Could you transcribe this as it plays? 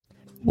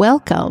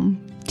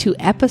Welcome to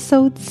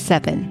episode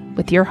 7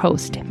 with your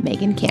host,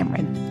 Megan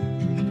Cameron.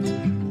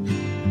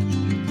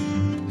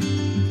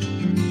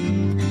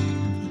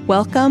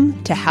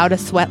 Welcome to How to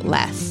Sweat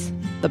Less,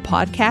 the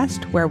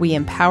podcast where we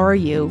empower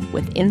you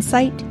with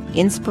insight,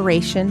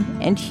 inspiration,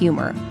 and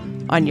humor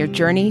on your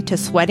journey to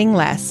sweating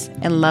less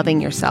and loving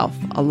yourself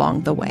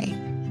along the way.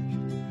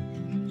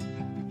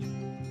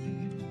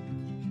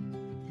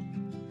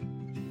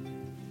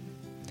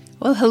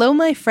 Well, hello,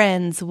 my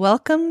friends.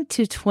 Welcome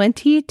to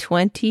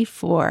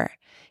 2024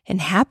 and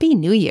Happy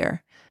New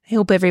Year. I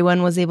hope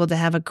everyone was able to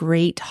have a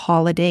great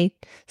holiday,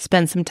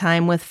 spend some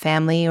time with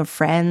family or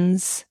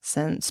friends,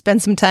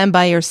 spend some time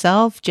by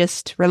yourself,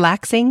 just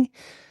relaxing,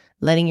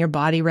 letting your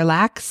body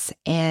relax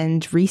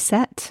and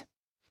reset.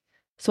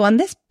 So on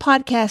this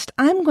podcast,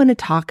 I'm going to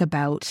talk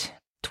about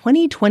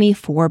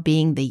 2024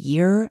 being the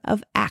year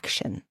of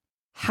action.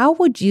 How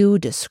would you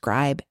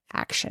describe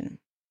action?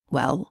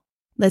 Well,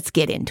 let's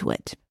get into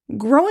it.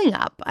 Growing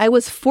up, I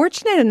was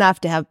fortunate enough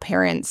to have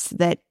parents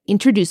that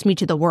introduced me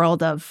to the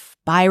world of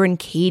Byron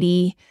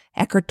Katie,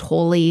 Eckhart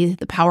Tolle,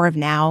 The Power of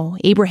Now,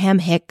 Abraham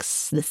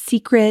Hicks, The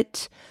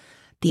Secret,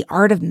 The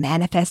Art of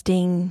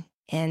Manifesting,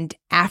 and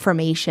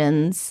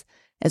affirmations,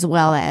 as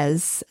well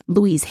as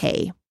Louise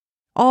Hay.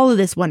 All of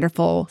this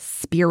wonderful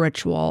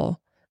spiritual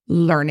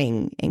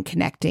learning and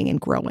connecting and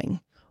growing.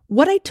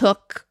 What I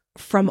took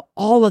from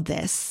all of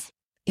this,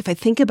 if I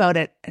think about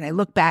it and I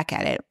look back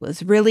at it,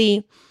 was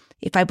really,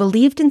 if I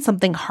believed in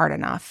something hard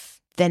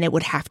enough, then it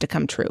would have to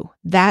come true.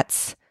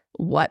 That's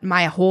what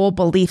my whole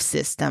belief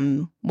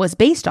system was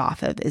based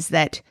off of, is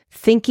that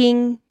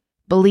thinking,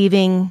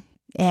 believing,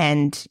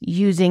 and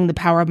using the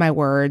power of my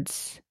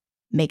words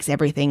makes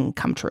everything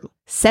come true.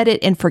 Set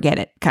it and forget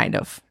it, kind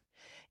of.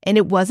 And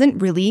it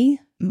wasn't really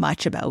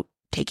much about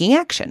taking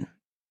action.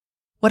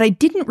 What I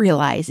didn't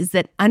realize is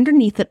that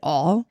underneath it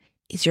all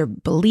is your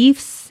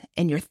beliefs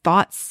and your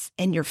thoughts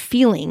and your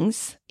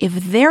feelings. If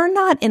they're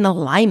not in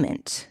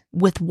alignment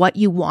with what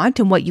you want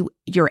and what you want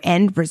your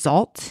end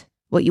result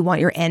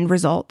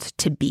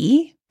to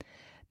be,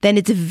 then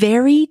it's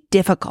very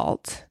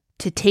difficult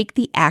to take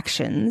the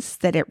actions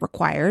that it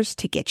requires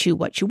to get you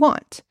what you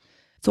want.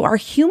 So our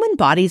human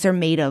bodies are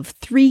made of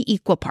 3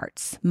 equal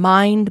parts: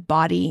 mind,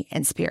 body,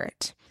 and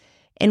spirit.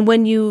 And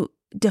when you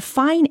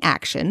define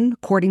action,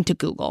 according to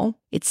Google,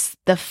 it's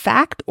the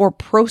fact or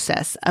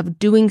process of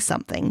doing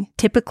something,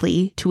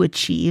 typically to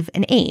achieve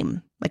an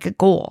aim, like a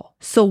goal.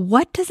 So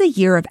what does a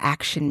year of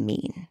action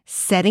mean?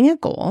 Setting a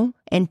goal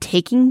and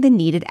taking the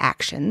needed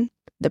action,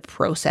 the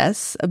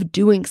process of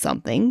doing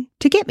something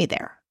to get me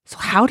there. So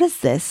how does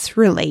this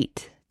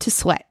relate to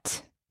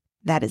sweat?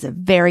 That is a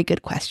very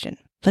good question.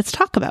 Let's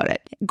talk about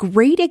it. A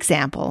great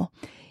example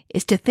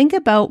is to think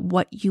about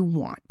what you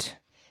want.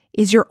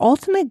 Is your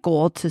ultimate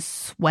goal to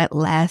sweat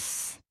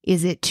less?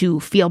 Is it to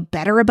feel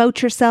better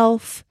about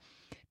yourself?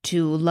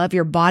 To love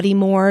your body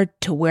more?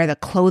 To wear the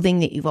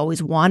clothing that you've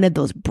always wanted,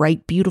 those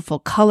bright, beautiful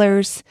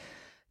colors?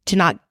 To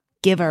not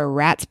give a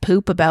rat's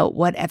poop about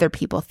what other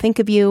people think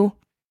of you?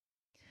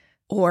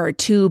 Or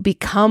to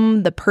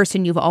become the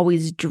person you've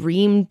always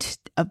dreamed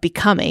of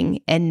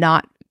becoming and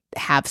not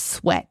have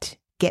sweat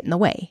get in the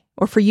way?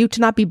 Or for you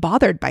to not be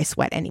bothered by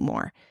sweat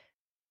anymore?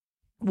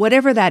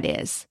 Whatever that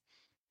is,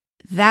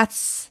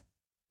 that's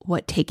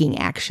what taking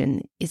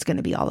action is going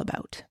to be all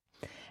about.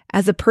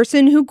 As a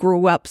person who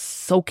grew up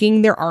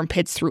soaking their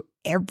armpits through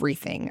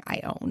everything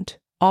I owned,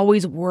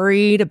 always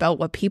worried about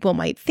what people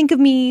might think of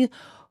me,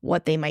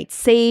 what they might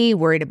say,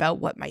 worried about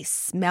what my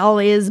smell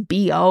is,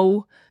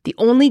 BO, the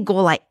only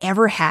goal I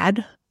ever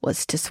had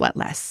was to sweat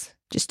less,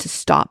 just to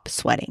stop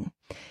sweating.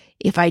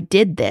 If I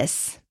did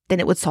this, then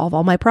it would solve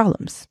all my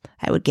problems.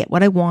 I would get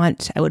what I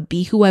want. I would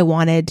be who I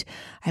wanted.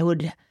 I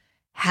would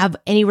have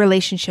any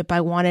relationship I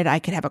wanted. I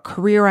could have a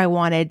career I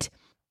wanted.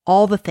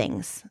 All the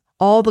things,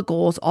 all the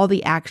goals, all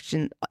the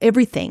action,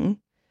 everything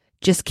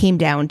just came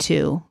down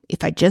to,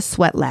 if I just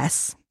sweat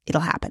less,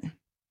 it'll happen.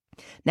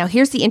 Now,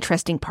 here's the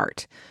interesting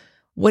part.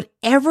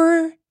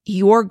 Whatever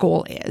your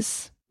goal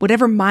is,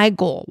 whatever my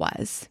goal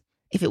was,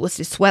 if it was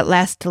to sweat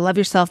less, to love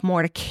yourself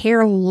more, to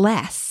care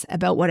less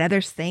about what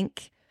others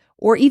think,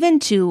 or even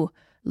to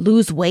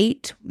lose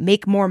weight,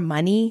 make more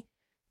money,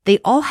 they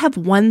all have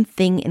one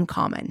thing in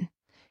common.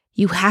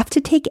 You have to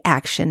take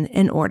action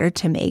in order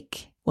to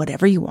make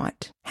whatever you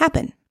want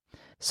happen.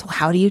 So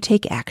how do you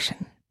take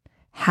action?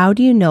 How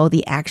do you know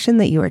the action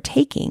that you are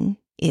taking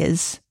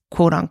is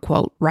quote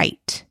unquote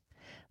right?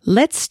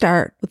 Let's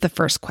start with the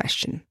first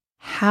question.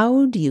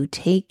 How do you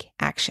take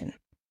action?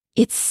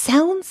 It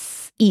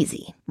sounds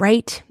easy,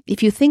 right?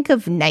 If you think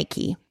of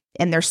Nike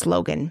and their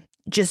slogan,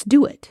 just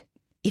do it.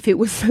 If it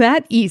was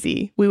that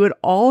easy, we would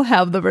all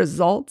have the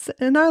results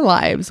in our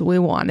lives we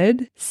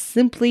wanted,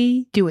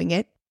 simply doing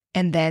it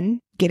and then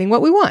getting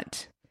what we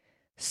want.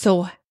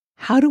 So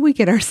how do we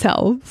get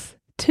ourselves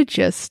to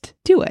just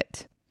do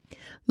it?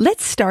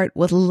 Let's start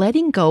with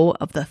letting go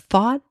of the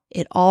thought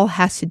it all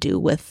has to do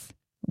with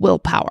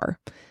willpower.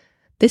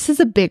 This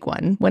is a big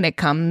one when it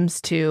comes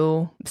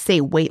to,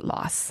 say, weight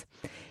loss.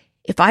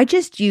 If I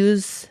just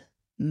use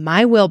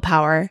my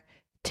willpower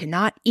to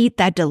not eat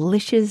that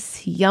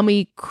delicious,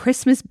 yummy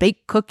Christmas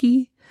baked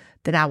cookie,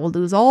 then I will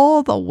lose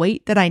all the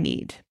weight that I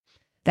need.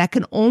 That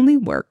can only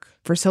work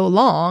for so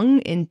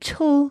long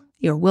until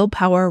your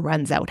willpower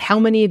runs out. How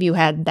many of you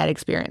had that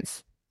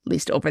experience, at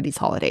least over these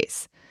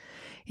holidays?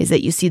 Is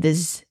that you see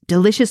this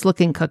delicious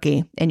looking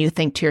cookie and you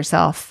think to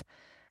yourself,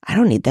 I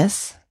don't need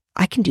this.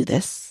 I can do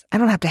this. I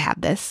don't have to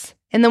have this.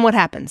 And then what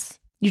happens?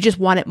 You just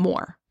want it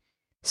more.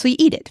 So you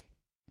eat it.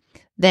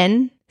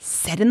 Then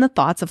set in the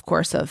thoughts, of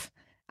course, of,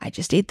 I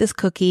just ate this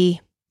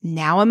cookie.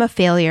 Now I'm a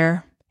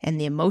failure. And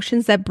the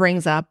emotions that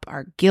brings up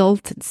are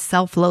guilt and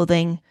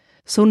self-loathing.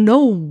 So no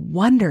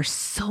wonder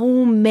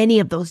so many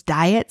of those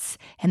diets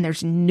and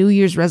there's New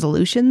Year's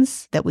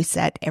resolutions that we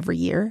set every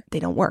year, they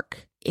don't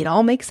work. It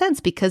all makes sense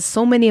because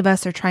so many of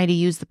us are trying to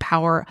use the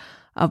power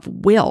of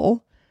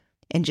will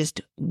and just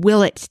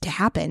will it to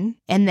happen.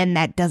 And then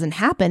that doesn't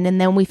happen.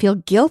 And then we feel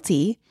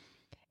guilty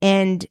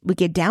and we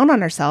get down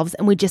on ourselves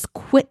and we just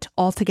quit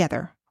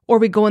altogether. Or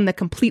we go in the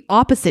complete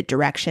opposite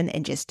direction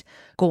and just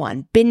go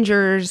on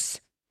bingers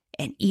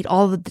and eat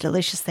all of the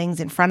delicious things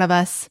in front of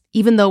us.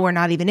 Even though we're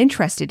not even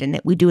interested in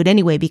it, we do it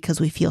anyway because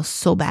we feel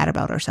so bad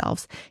about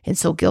ourselves and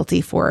so guilty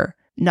for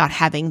not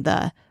having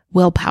the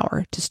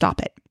willpower to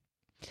stop it.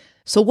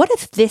 So what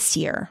if this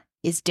year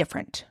is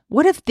different?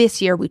 What if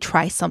this year we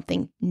try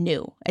something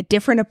new, a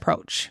different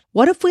approach?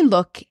 What if we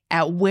look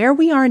at where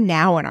we are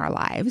now in our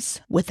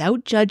lives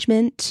without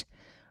judgment,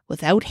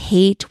 without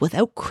hate,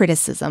 without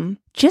criticism,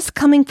 just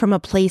coming from a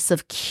place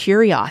of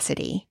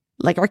curiosity,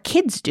 like our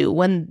kids do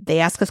when they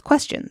ask us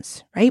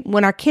questions, right?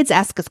 When our kids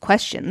ask us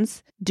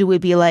questions, do we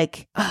be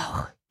like,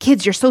 oh,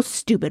 kids, you're so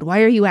stupid.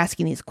 Why are you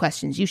asking these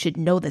questions? You should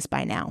know this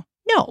by now.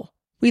 No.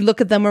 We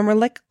look at them and we're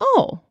like,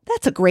 oh,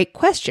 that's a great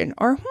question.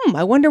 Or,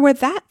 I wonder where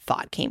that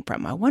thought came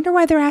from. I wonder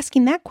why they're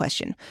asking that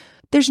question.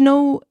 There's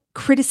no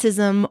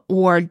criticism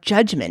or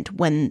judgment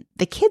when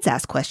the kids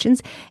ask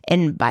questions.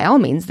 And by all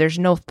means, there's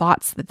no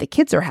thoughts that the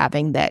kids are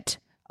having that,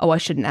 oh, I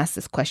shouldn't ask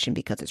this question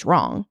because it's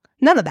wrong.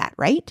 None of that,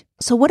 right?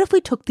 So what if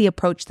we took the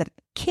approach that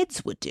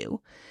kids would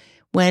do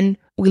when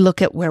we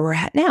look at where we're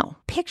at now?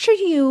 Picture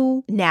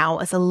you now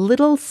as a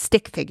little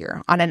stick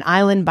figure on an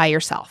island by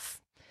yourself.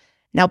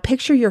 Now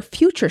picture your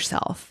future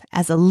self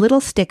as a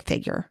little stick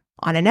figure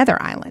on another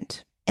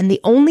island. And the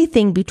only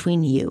thing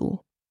between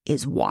you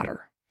is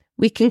water.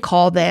 We can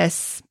call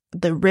this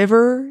the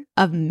river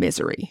of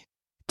misery.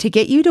 To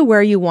get you to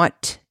where you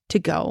want to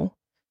go,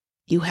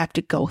 you have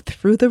to go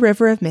through the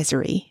river of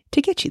misery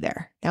to get you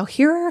there. Now,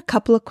 here are a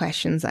couple of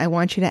questions I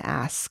want you to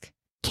ask.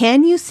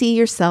 Can you see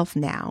yourself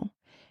now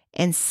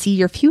and see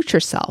your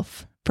future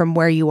self from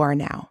where you are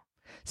now?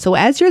 So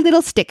as your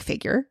little stick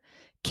figure,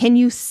 can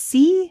you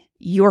see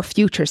your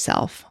future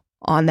self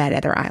on that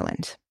other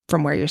island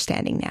from where you're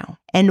standing now?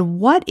 And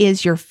what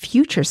is your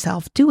future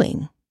self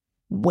doing?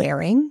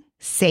 Wearing,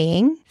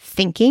 saying,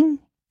 thinking,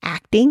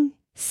 acting,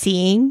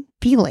 seeing,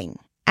 feeling.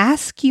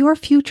 Ask your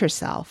future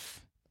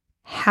self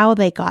how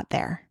they got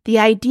there. The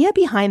idea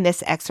behind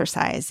this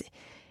exercise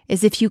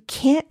is if you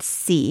can't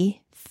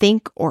see,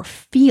 think, or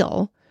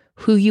feel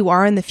who you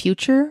are in the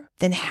future,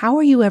 then how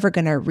are you ever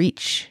going to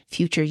reach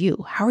future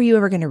you? How are you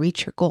ever going to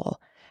reach your goal?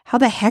 How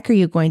the heck are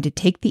you going to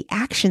take the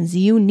actions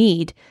you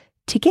need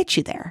to get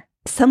you there?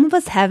 Some of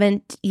us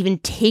haven't even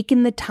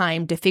taken the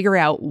time to figure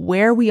out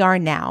where we are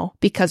now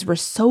because we're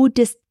so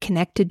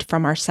disconnected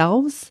from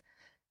ourselves.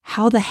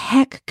 How the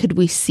heck could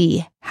we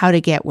see how to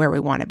get where we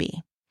want to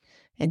be?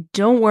 And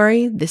don't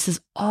worry, this is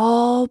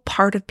all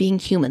part of being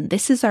human.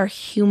 This is our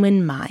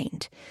human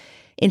mind.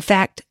 In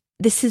fact,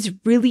 this is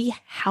really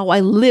how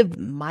I lived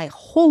my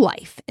whole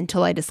life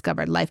until I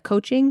discovered life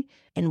coaching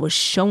and was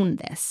shown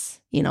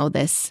this,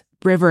 this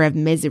river of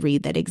misery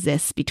that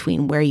exists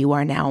between where you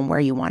are now and where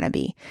you want to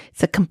be.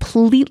 It's a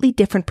completely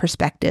different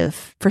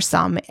perspective for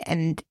some,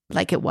 and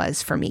like it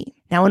was for me.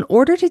 Now, in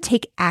order to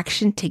take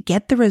action to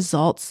get the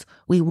results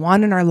we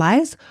want in our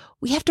lives,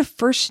 we have to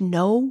first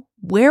know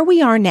where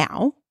we are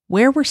now,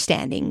 where we're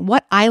standing,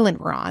 what island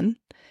we're on,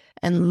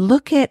 and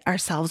look at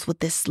ourselves with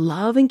this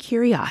love and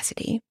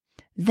curiosity.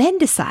 Then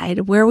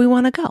decide where we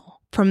want to go.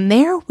 From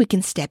there, we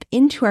can step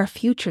into our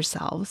future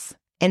selves.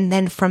 And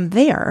then from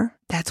there,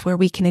 that's where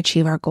we can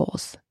achieve our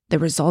goals, the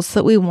results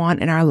that we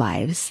want in our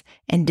lives,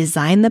 and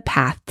design the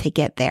path to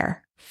get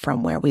there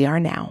from where we are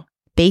now,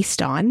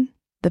 based on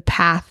the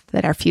path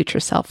that our future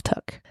self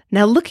took.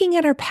 Now, looking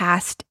at our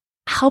past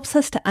helps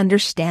us to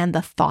understand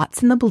the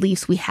thoughts and the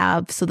beliefs we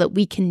have so that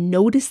we can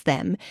notice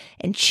them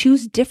and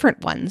choose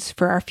different ones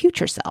for our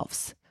future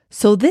selves.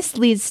 So this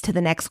leads to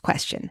the next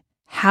question.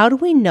 How do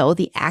we know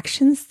the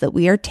actions that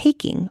we are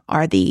taking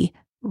are the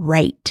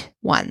right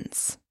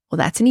ones? Well,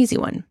 that's an easy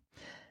one.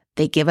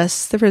 They give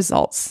us the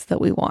results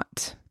that we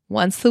want.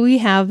 Once that we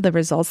have the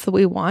results that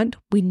we want,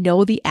 we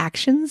know the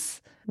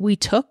actions we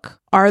took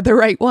are the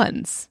right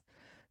ones.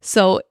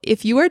 So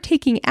if you are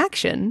taking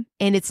action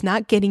and it's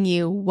not getting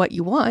you what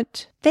you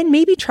want, then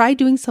maybe try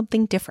doing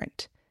something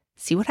different.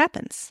 See what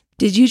happens.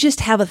 Did you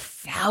just have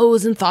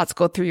 1,000 thoughts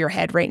go through your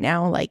head right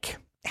now? Like,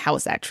 how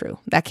is that true?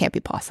 That can't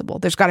be possible.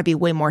 There's got to be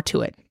way more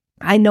to it.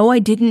 I know I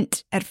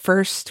didn't, at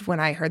first, when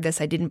I heard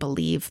this, I didn't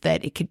believe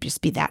that it could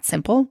just be that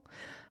simple.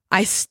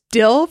 I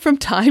still, from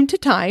time to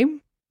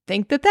time,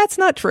 think that that's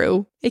not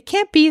true. It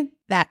can't be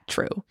that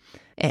true.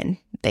 And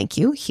thank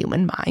you,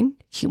 human mind,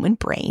 human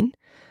brain.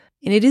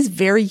 And it is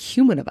very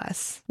human of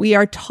us. We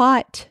are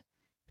taught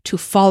to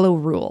follow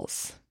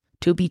rules,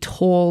 to be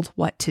told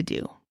what to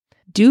do.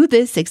 Do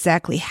this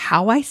exactly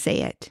how I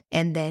say it,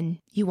 and then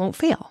you won't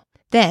fail.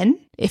 Then,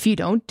 if you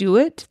don't do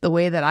it the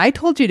way that I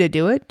told you to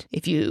do it,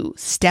 if you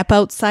step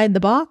outside the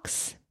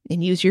box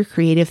and use your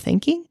creative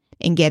thinking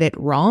and get it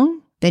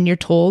wrong, then you're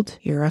told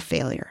you're a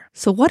failure.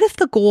 So what if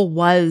the goal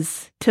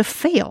was to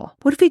fail?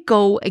 What if we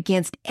go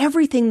against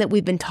everything that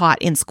we've been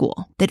taught in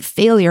school, that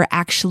failure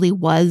actually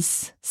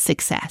was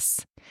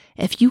success?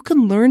 If you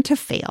can learn to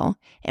fail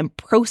and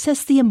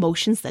process the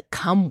emotions that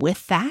come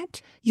with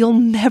that, you'll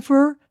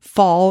never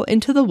fall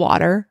into the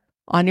water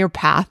on your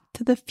path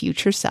to the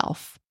future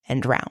self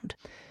and drowned.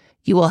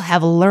 You will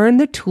have learned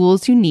the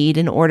tools you need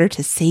in order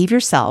to save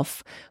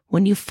yourself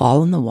when you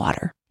fall in the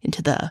water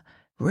into the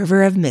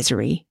river of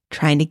misery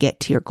trying to get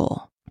to your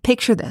goal.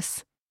 Picture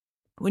this.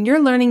 When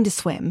you're learning to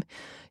swim,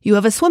 you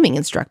have a swimming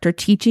instructor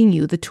teaching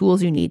you the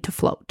tools you need to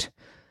float,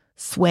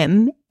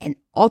 swim, and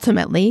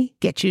ultimately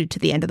get you to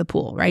the end of the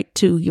pool, right?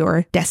 To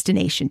your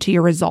destination, to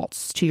your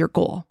results, to your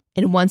goal.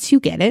 And once you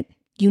get it,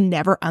 you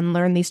never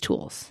unlearn these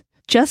tools.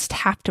 Just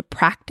have to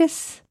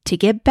practice to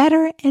get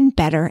better and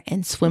better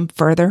and swim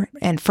further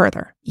and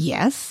further.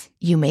 Yes,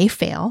 you may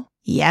fail.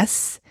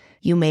 Yes,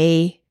 you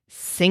may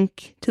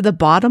sink to the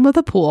bottom of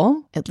the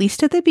pool, at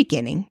least at the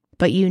beginning,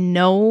 but you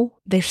know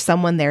there's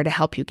someone there to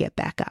help you get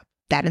back up.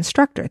 That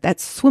instructor, that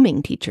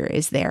swimming teacher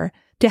is there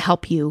to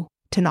help you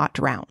to not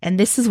drown. And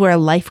this is where a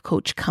life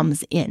coach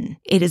comes in.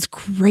 It is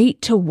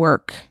great to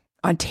work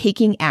on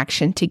taking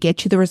action to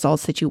get you the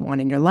results that you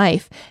want in your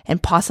life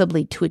and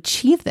possibly to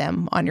achieve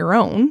them on your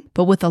own.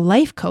 But with a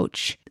life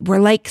coach, we're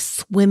like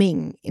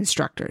swimming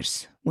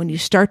instructors. When you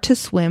start to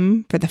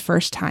swim for the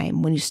first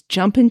time, when you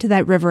jump into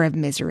that river of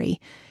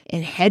misery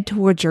and head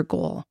towards your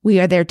goal, we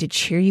are there to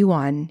cheer you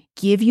on,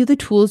 give you the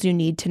tools you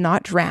need to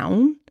not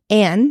drown,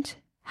 and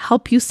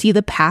help you see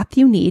the path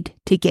you need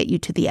to get you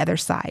to the other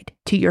side,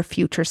 to your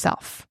future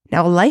self.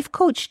 Now, a life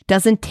coach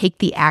doesn't take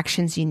the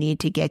actions you need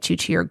to get you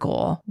to your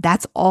goal.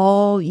 That's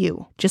all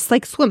you. Just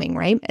like swimming,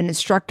 right? An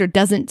instructor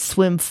doesn't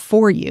swim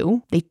for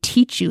you. They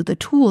teach you the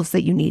tools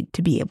that you need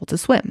to be able to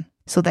swim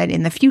so that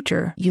in the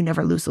future, you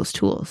never lose those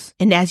tools.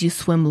 And as you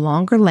swim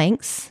longer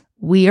lengths,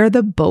 we are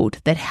the boat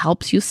that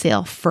helps you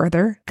sail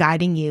further,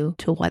 guiding you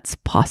to what's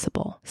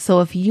possible. So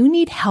if you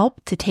need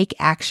help to take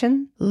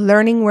action,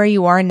 learning where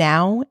you are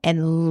now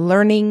and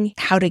learning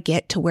how to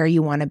get to where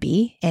you want to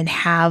be and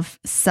have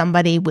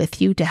somebody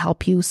with you to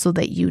help you so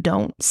that you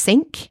don't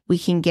sink, we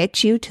can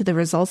get you to the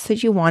results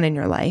that you want in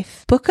your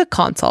life. Book a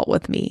consult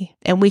with me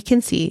and we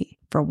can see,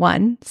 for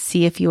one,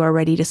 see if you are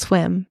ready to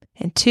swim.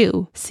 And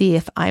two, see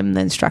if I'm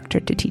the instructor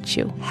to teach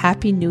you.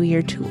 Happy New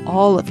Year to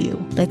all of you.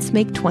 Let's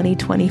make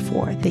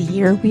 2024 the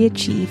year we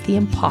achieve the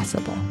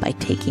impossible by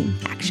taking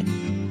action.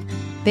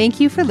 Thank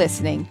you for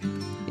listening.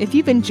 If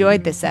you've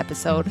enjoyed this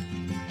episode,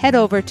 head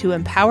over to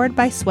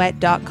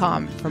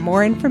empoweredbysweat.com for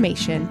more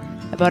information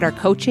about our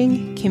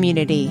coaching,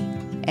 community,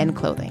 and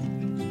clothing.